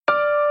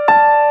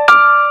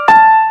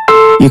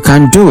You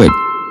can do it.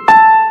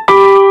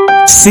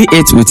 See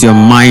it with your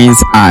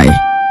mind's eye.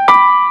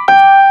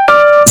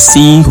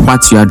 See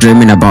what you are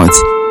dreaming about.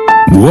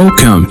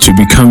 Welcome to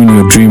Becoming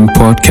Your Dream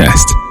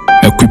podcast,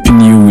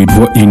 equipping you with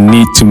what you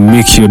need to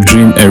make your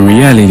dream a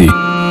reality.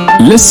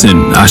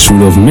 Listen as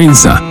Rudolph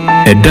Mensah,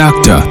 a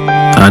doctor,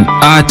 an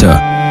author,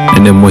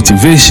 and a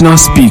motivational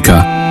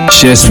speaker,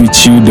 shares with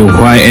you the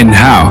why and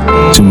how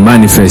to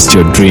manifest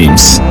your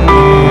dreams.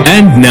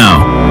 And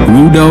now,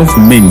 Rudolph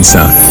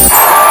Mensah.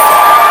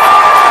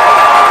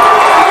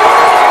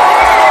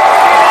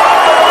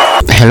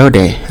 Hello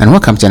there, and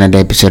welcome to another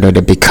episode of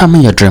the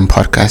Becoming Your Dream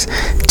podcast.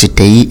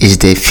 Today is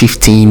the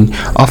 15th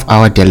of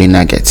our daily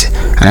nugget,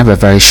 and I have a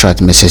very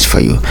short message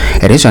for you.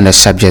 It is on the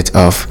subject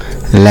of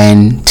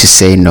learn to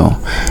say no.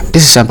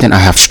 This is something I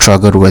have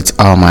struggled with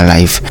all my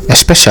life,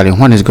 especially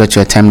when it got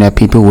to a time that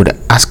people would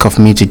ask of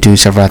me to do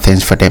several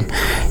things for them.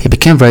 It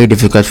became very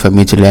difficult for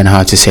me to learn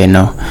how to say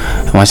no.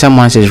 And when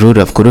someone says,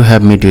 Rudolph, could you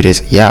help me do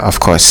this? Yeah,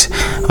 of course.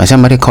 When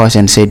somebody calls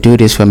and say, do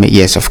this for me?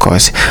 Yes, of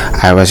course.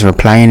 I was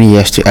replying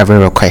yes to every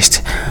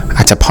request.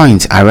 At a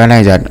point, I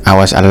realized that I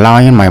was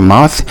allowing my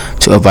mouth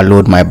to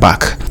overload my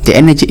back. The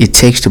energy it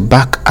takes to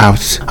back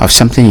out of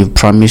something you've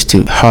promised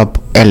to help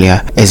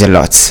earlier is a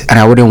lot, and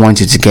I wouldn't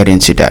want you to get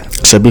into that.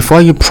 So before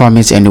you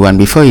promise anyone,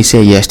 before you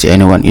say yes to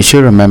anyone, you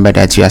should remember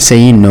that you are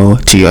saying no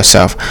to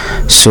yourself.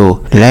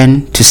 So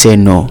learn to say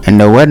no, and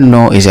the word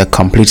no is a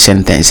complete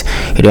sentence.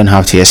 You don't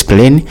have to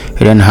explain,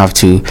 you don't have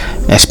to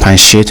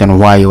expatiate on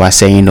why you are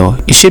saying no.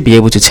 You should be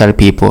able to tell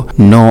people,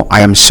 no,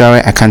 I am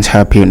sorry, I can't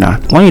help you now.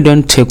 When you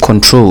don't take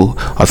control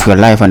of your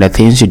life and the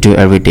things you do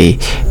every day,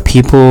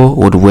 people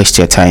would waste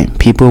your time,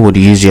 people would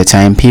use your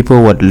time,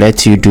 people would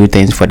let you do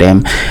things for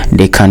them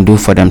they can do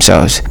for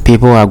themselves.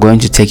 People are going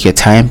to take your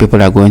time,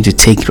 people are going to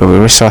take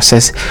your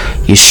resources.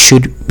 You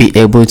should be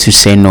able to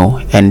say no,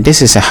 and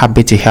this is a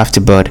habit you have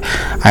to build.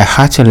 I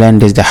had to learn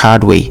this the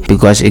hard way,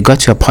 because it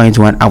got to a point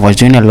when I was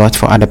doing a lot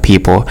for other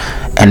people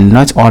and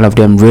not all of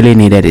them really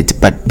needed it,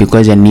 but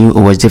because they knew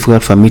it was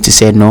difficult for me to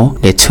say no,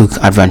 they took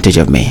advantage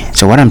of me.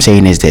 So what I'm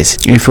saying is this: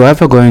 if you're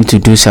ever going to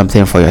do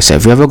something for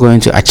yourself, if you're ever going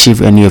to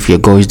achieve any of your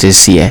goals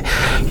this year,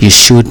 you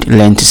should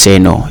learn to say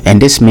no. And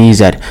this means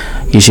that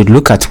you should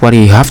look at what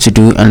you have to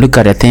do and look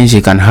at the things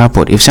you can help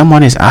with. If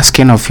someone is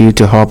asking of you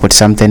to help with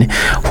something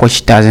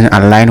which doesn't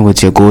align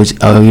with your goals,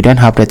 or you don't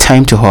have the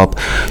time to help,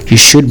 you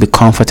should be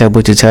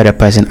comfortable to tell the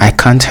person, I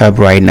can't help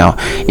right now.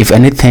 If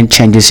anything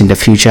changes in the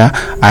future,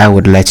 I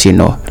would let you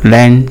know.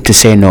 Learn to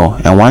say no,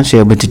 and once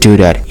you're able to do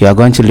that, you are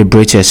going to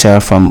liberate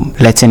yourself from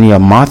letting your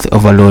mouth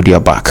overload your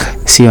back.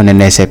 See you on the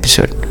next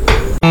episode.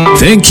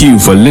 Thank you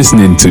for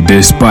listening to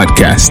this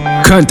podcast.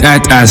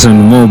 Contact us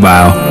on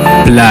mobile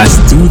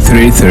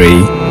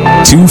 +233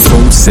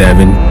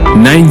 247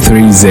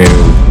 930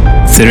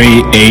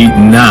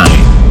 389,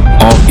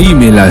 or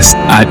email us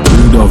at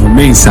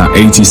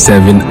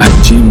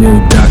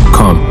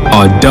rudolphmensah87@gmail.com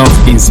or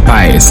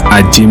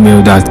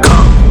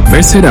dolphinspires@gmail.com.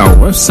 Visit our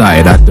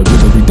website at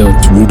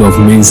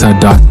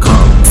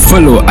www.rudolphmensah.com.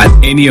 Follow at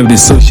any of the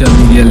social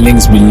media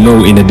links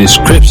below in the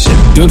description.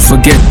 Don't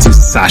forget to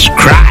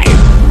subscribe.